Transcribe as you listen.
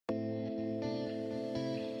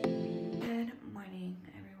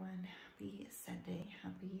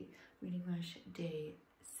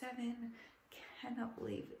cannot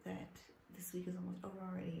believe that this week is almost over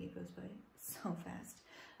already. It goes by so fast.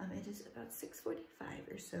 It is about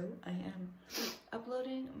 6:45 or so. I am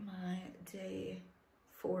uploading my day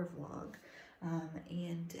 4 vlog,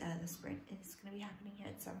 and the sprint is going to be happening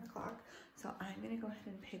at 7 o'clock. So I'm going to go ahead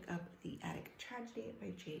and pick up The Attic Tragedy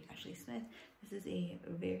by J. Ashley Smith. This is a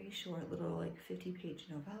very short little like 50-page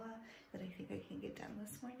novella that I think I can get done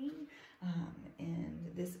this morning.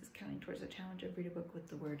 And this is counting towards the challenge of read a book with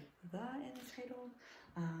the word "the" in the title.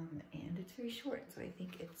 And it's very short, so I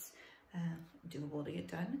think it's doable to get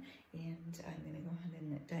done. And I'm going to go ahead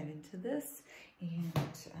and dive into this and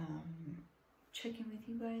check in with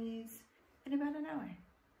you guys in about an hour,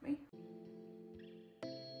 right?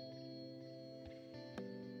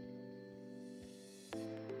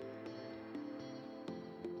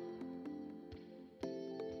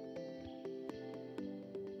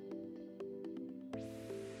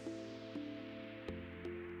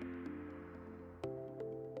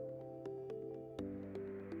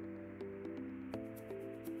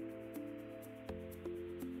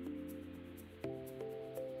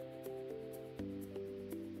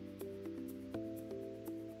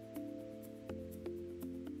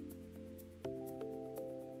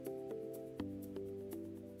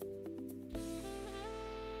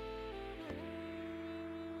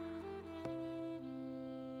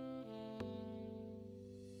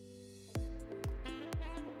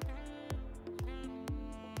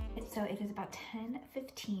 So it is about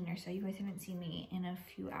 10:15 or so. You guys haven't seen me in a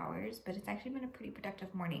few hours, but it's actually been a pretty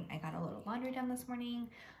productive morning. I got a little laundry done this morning.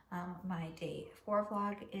 My day 4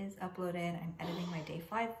 vlog is uploaded. I'm editing my day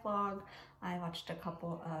 5 vlog. I watched a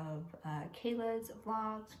couple of Kayla's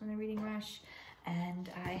vlogs from the Reading Rush, and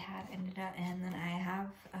I have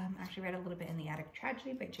actually read a little bit in The Attic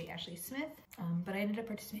Tragedy by J. Ashley Smith, but I ended up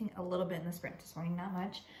participating a little bit in the sprint this morning, not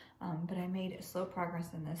much, but I made slow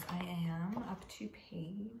progress in this. I am up to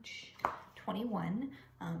page 21,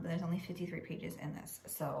 but there's only 53 pages in this,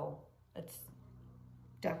 so it's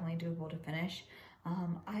definitely doable to finish.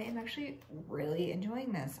 I am actually really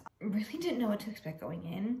enjoying this. I really didn't know what to expect going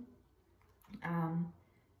in,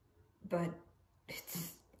 but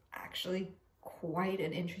it's actually quite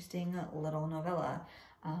an interesting little novella.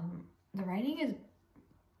 The writing is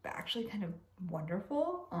actually kind of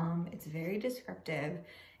wonderful. It's very descriptive.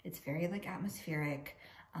 It's very like atmospheric.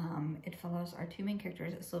 It follows our 2 main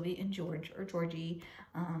characters, Sylvie and George, or Georgie.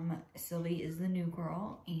 Sylvie is the new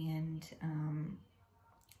girl, and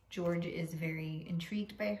George is very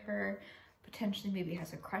intrigued by her, potentially maybe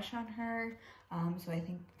has a crush on her. So I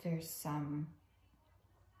think there's some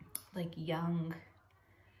like young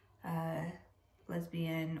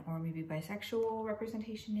lesbian or maybe bisexual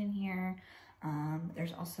representation in here.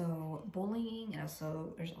 There's also bullying, and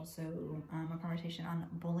there's also a conversation on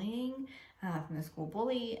bullying from the school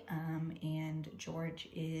bully, and George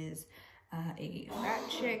is a fat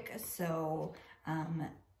chick, so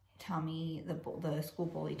Tommy, the school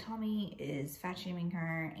bully Tommy, is fat shaming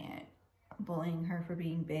her and bullying her for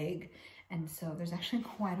being big, and so there's actually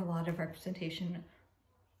quite a lot of representation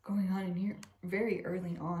going on in here very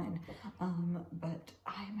early on, but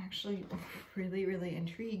I'm actually really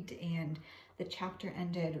intrigued, and the chapter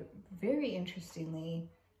ended very interestingly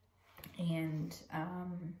and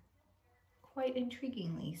quite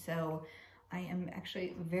intriguingly, so I am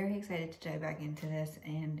actually very excited to dive back into this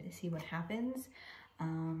and see what happens.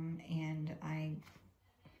 And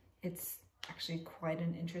it's actually quite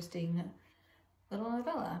an interesting little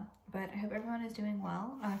novella, but I hope everyone is doing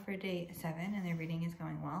well for day 7 and their reading is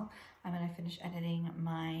going well. I'm gonna finish editing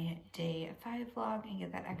my day 5 vlog and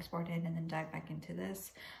get that exported and then dive back into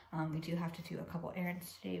this. We do have to do a couple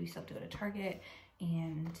errands today. We still have to go to Target,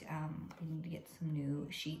 and we need to get some new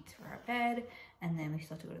sheets for our bed, and then we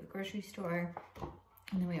still have to go to the grocery store.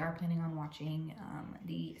 And then we are planning on watching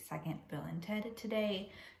the second Bill and Ted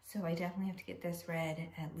today, so I definitely have to get this read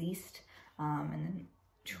at least, and then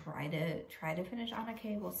try to finish Anna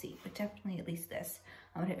K. We'll see, but definitely at least this.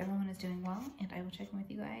 I hope everyone is doing well, and I will check in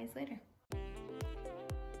with you guys later.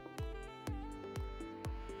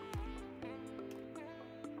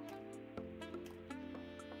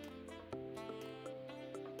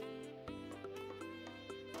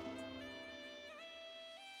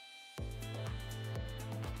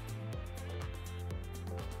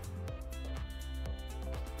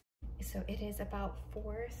 So it is about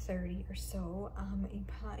 4:30 or so.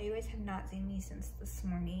 You guys have not seen me since this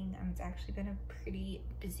morning. It's actually been a pretty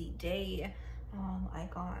busy day. I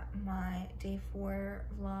got my day 4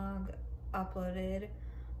 vlog uploaded.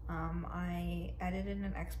 I edited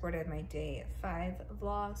and exported my day 5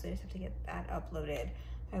 vlog, so I just have to get that uploaded.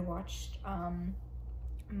 I watched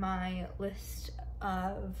my list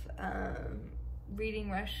of reading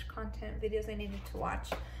rush content videos I needed to watch.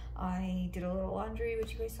 I did a little laundry,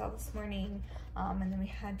 which you guys saw this morning, and then we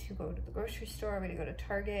had to go to the grocery store, we had to go to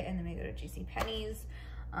Target, and then we go to JCPenney's,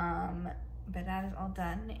 but that is all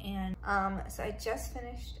done. And so I just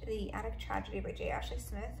finished The Attic Tragedy by J. Ashley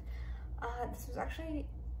Smith. This was actually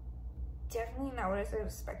definitely not what I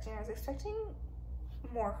was expecting. I was expecting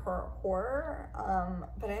more horror,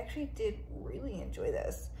 but I actually did really enjoy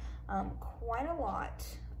this. Quite a lot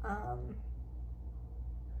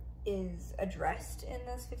is addressed in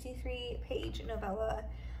this 53-page novella.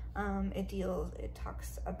 It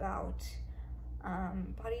talks about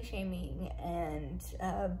body shaming and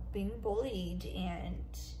being bullied, and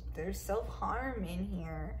there's self-harm in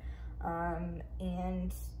here,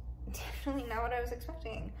 and definitely not what I was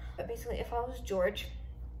expecting. But basically it follows George,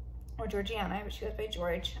 or Georgiana, but she goes by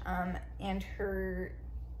George, and her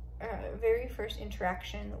very first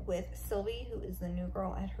interaction with Sylvie, who is the new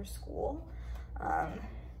girl at her school.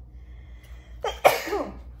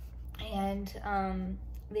 And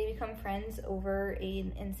they become friends over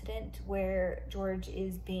an incident where George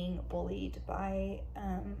is being bullied by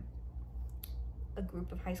a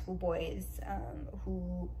group of high school boys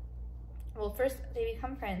who, well, first they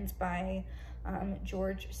become friends by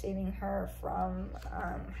George saving her from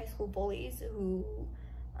high school bullies who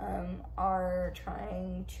are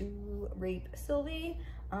trying to rape Sylvie,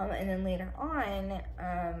 and then later on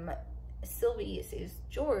Sylvie saves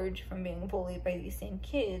George from being bullied by these same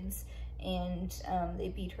kids, and they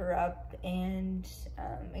beat her up and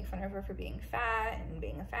make fun of her for being fat and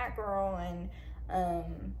being a fat girl,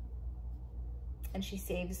 and she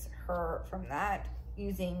saves her from that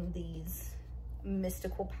using these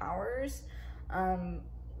mystical powers,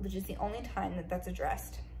 which is the only time that that's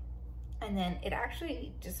addressed. And then it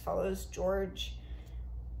actually just follows George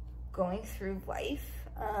going through life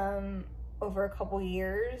over a couple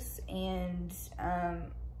years, and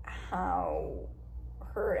how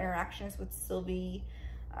her interactions with Sylvie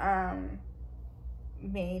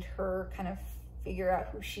made her kind of figure out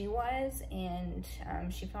who she was, and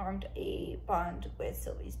she formed a bond with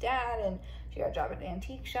Sylvie's dad, and she got a job at an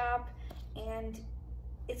antique shop, and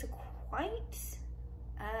it's a quite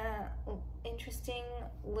interesting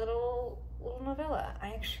little novella. I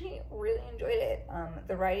actually really enjoyed it.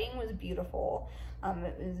 The writing was beautiful.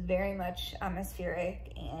 It was very much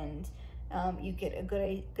atmospheric, and you get a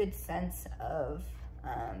good sense of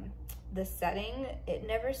the setting. It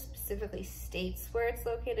never specifically states where it's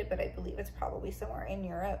located, but I believe it's probably somewhere in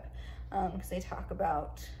Europe, because they talk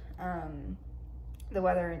about the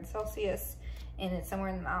weather in Celsius, and it's somewhere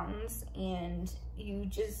in the mountains, and you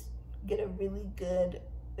just get a really good,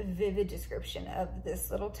 vivid description of this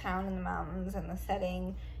little town in the mountains and the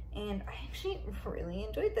setting, and I actually really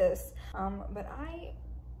enjoyed this.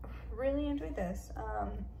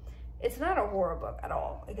 It's not a horror book at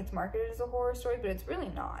all. Like, it's marketed as a horror story, but it's really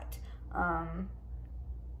not. I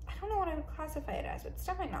don't know what I would classify it as, but it's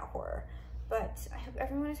definitely not horror. But I hope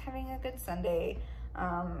everyone is having a good Sunday.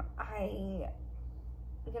 I'm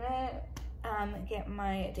gonna get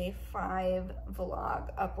my day 5 vlog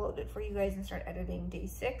uploaded for you guys and start editing day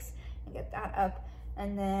 6 and get that up.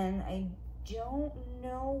 And then I don't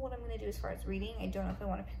know what I'm gonna do as far as reading. I don't know if I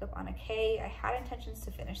want to pick up Anna Kay. I had intentions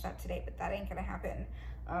to finish that today, but that ain't gonna happen.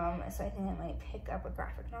 So I think I might pick up a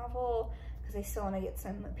graphic novel, because I still want to get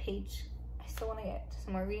some more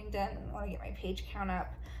reading done, and want to get my page count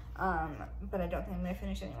up. But I don't think I'm gonna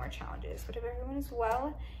finish any more challenges. But if everyone is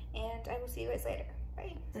well, and I will see you guys later.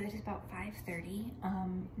 Bye. So it is about 5:30.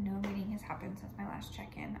 No reading has happened since my last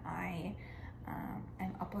check-in. I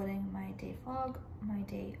am uploading my day 5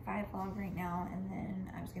 vlog right now, and then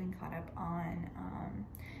I was getting caught up on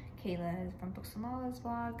Kayla's from Books and Lala's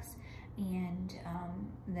vlogs, and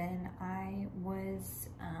then I was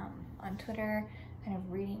on Twitter kind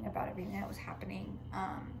of reading about everything that was happening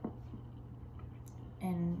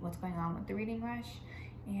and what's going on with the reading rush,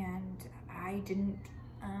 and I didn't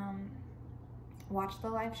watch the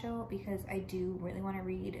live show because I do really want to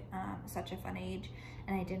read Such a Fun Age,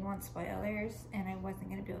 and I didn't want spoilers, and I wasn't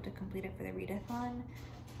going to be able to complete it for the readathon,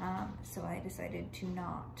 so I decided to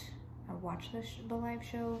not watch the live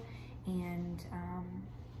show, and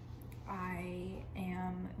I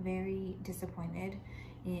am very disappointed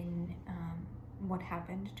in what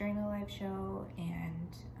happened during the live show,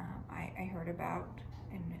 and I heard about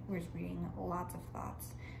and was reading lots of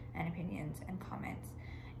thoughts and opinions and comments,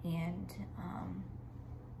 and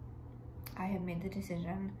I have made the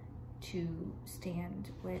decision to stand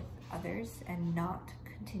with others and not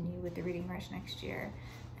continue with the reading rush next year,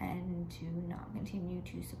 and to not continue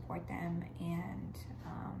to support them, and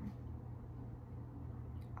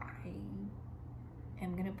I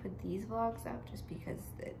am gonna put these vlogs up just because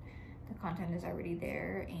the content is already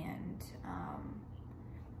there, and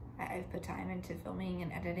I've put time into filming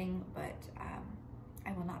and editing, but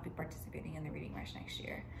I will not be participating in the Reading Rush next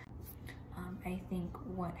year. I think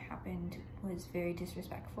what happened was very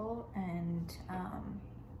disrespectful and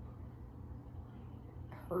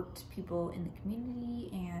hurt people in the community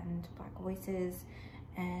and Black voices,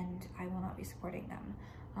 and I will not be supporting them.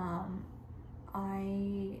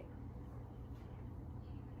 I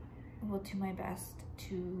will do my best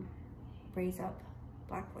to raise up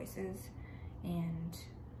Black voices and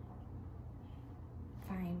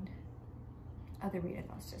find other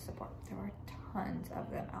readathons to support. There are tons of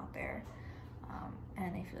them out there,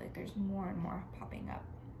 and I feel like there's more and more popping up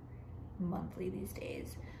monthly these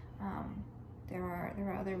days. There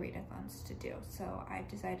are other readathons to do, so I've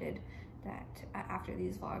decided that after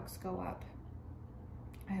these vlogs go up,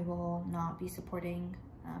 I will not be supporting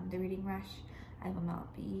the Reading Rush. I will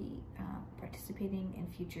not be participating in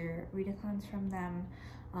future readathons from them,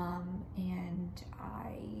 and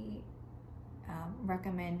I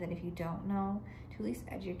recommend that if you don't know, to at least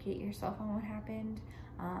educate yourself on what happened.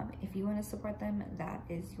 If you want to support them, that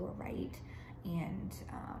is your right, and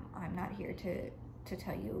I'm not here to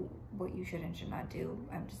tell you what you should and should not do.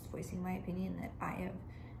 I'm just voicing my opinion that I have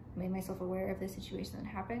made myself aware of the situation that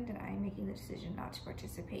happened, and I am making the decision not to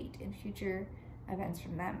participate in future events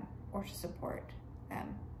from them or to support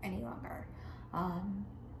them any longer.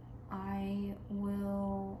 I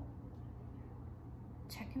will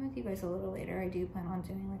check in with you guys a little later. I do plan on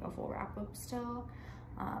doing like a full wrap up still,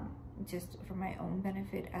 just for my own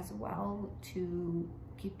benefit as well, to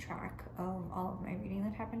keep track of all of my reading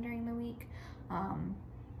that happened during the week.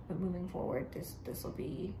 But moving forward, this will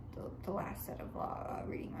be the last set of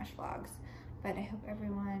Reading Rush vlogs. But I hope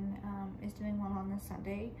everyone is doing well on this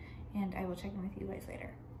Sunday, and I will check in with you guys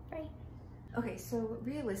later. Bye. Okay, so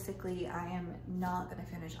realistically, I am not gonna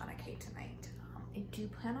finish Anna K tonight. I do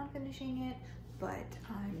plan on finishing it, but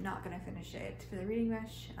I'm not gonna finish it for the Reading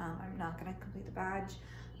Rush. I'm not gonna complete the badge,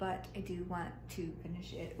 but I do want to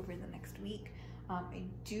finish it over the next week. I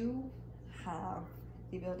do have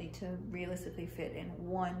the ability to realistically fit in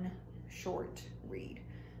one short read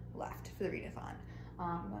left for the readathon.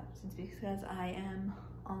 Because I am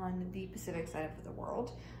on the Pacific side of the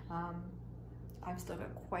world, I've still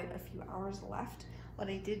got quite a few hours left. What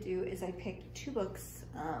I did do is I picked two books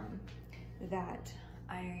that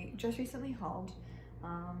I just recently hauled,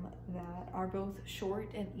 that are both short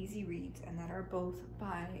and easy reads, and that are both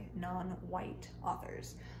by non-white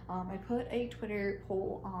authors. I put a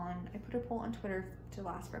poll on Twitter to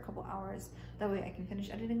last for a couple hours. That way I can finish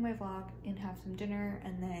editing my vlog and have some dinner,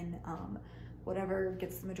 and then whatever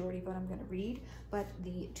gets the majority vote I'm gonna read. But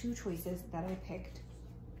the two choices that I picked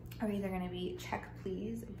are either gonna be Check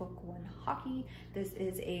Please, Book 1 Hockey. This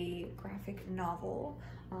is a graphic novel.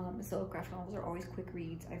 So graphic novels are always quick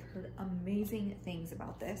reads. I've heard amazing things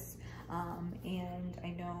about this, and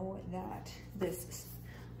I know that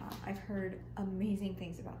I've heard amazing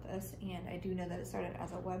things about this, and I do know that it started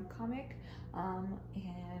as a webcomic,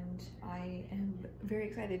 and I am very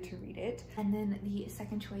excited to read it. And then the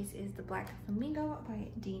second choice is The Black Flamingo by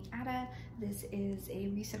Dean Atta. This is a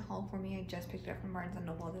recent haul for me. I just picked it up from Barnes &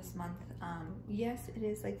 Noble this month. Yes, it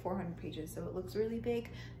is like 400 pages, so it looks really big,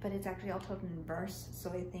 but it's actually all told in verse, so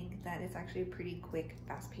I think that it's actually a pretty quick,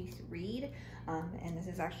 fast-paced read. And this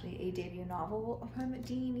is actually a debut novel from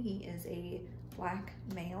Dean. He is a Black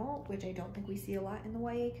male, which I don't think we see a lot in the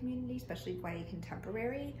YA community, especially YA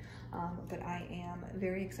contemporary, but I am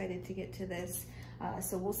very excited to get to this.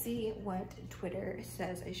 So we'll see what Twitter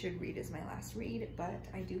says I should read as my last read, but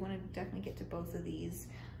I do want to definitely get to both of these,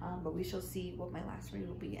 but we shall see what my last read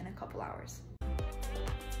will be in a couple hours.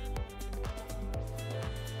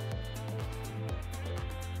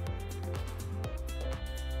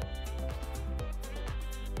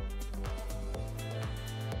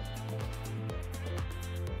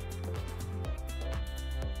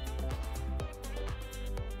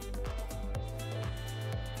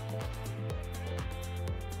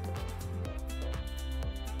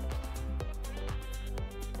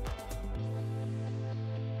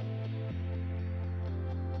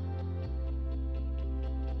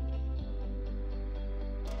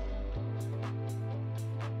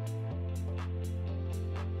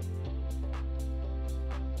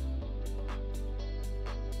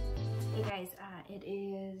 Hey guys, it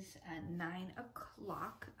is 9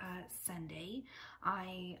 o'clock Sunday.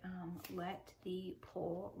 I let the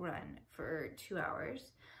poll run for 2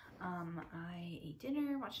 hours. I ate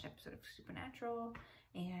dinner, watched an episode of Supernatural,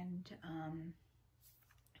 and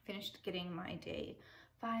finished getting my day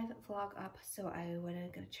 5 vlog up, so I want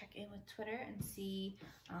to go check in with Twitter and see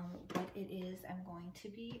what it is I'm going to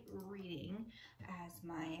be reading as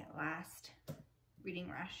my last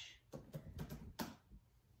Reading Rush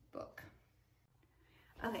book.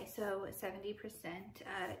 Okay, so 70%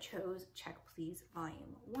 chose Check Please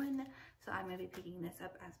Volume 1, so I'm going to be picking this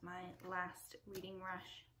up as my last Reading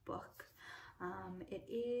Rush book. It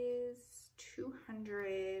is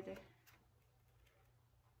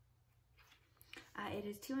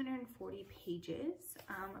 240 pages,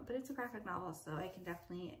 but it's a graphic novel, so I can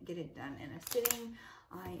definitely get it done in a sitting.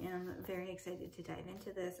 I am very excited to dive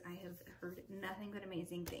into this. I have heard nothing but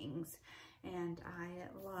amazing things, and I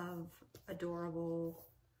love adorable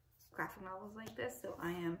graphic novels like this, so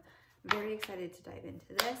I am very excited to dive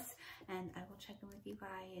into this, and I will check in with you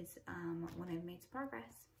guys when I've made some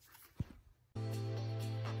progress.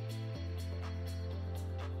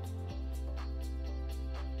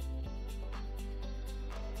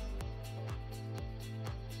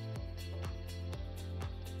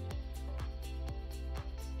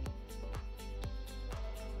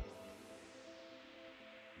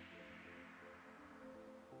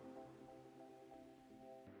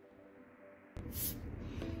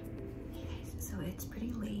 Hey guys, so it's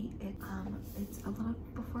pretty late. It's a little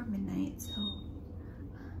before midnight, so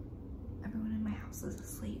everyone in my house is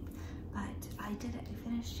asleep. But I did it. I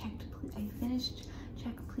finished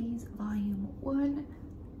Check Please Volume 1.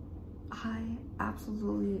 I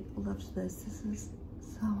absolutely loved this. This is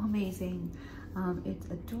so amazing. It's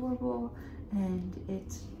adorable and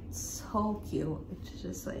it's so cute. It's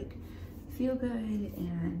just like feel good,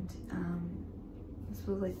 and this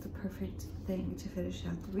was like the perfect thing to finish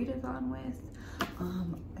out the readathon with.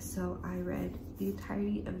 So I read the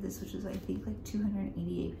entirety of this, which is I think like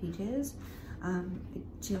 288 pages. I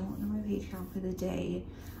don't know my page count for the day.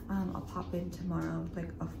 I'll pop in tomorrow with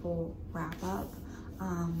like a full wrap up.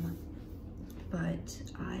 But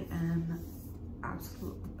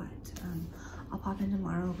I'll pop in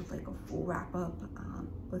tomorrow with like a full wrap up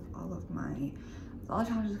with all the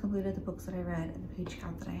challenges completed, the books that I read, and the page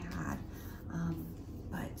count that I had.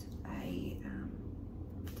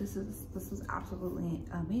 This is absolutely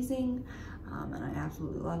amazing, and I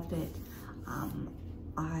absolutely loved it.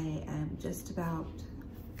 I am just about,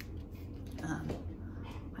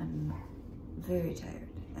 I'm very tired,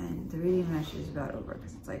 and the reading rush is about over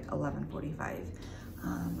because it's like 11:45.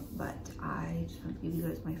 But I just want to give you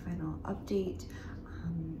guys my final update,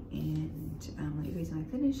 and let you guys know I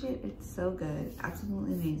finish it. It's so good,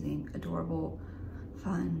 absolutely amazing, adorable,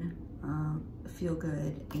 fun, feel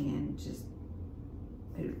good, and just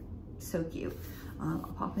so cute.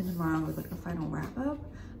 I'll pop in tomorrow with like a final wrap up,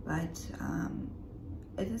 but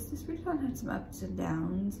this readathon had some ups and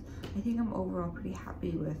downs. I think I'm overall pretty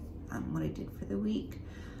happy with what I did for the week,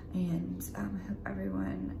 and I hope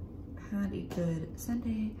everyone had a good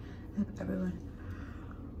Sunday. I hope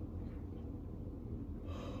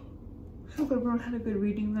everyone had a good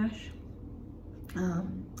reading rush.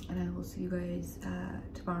 And I will see you guys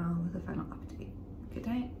tomorrow with a final update. Good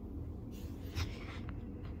night.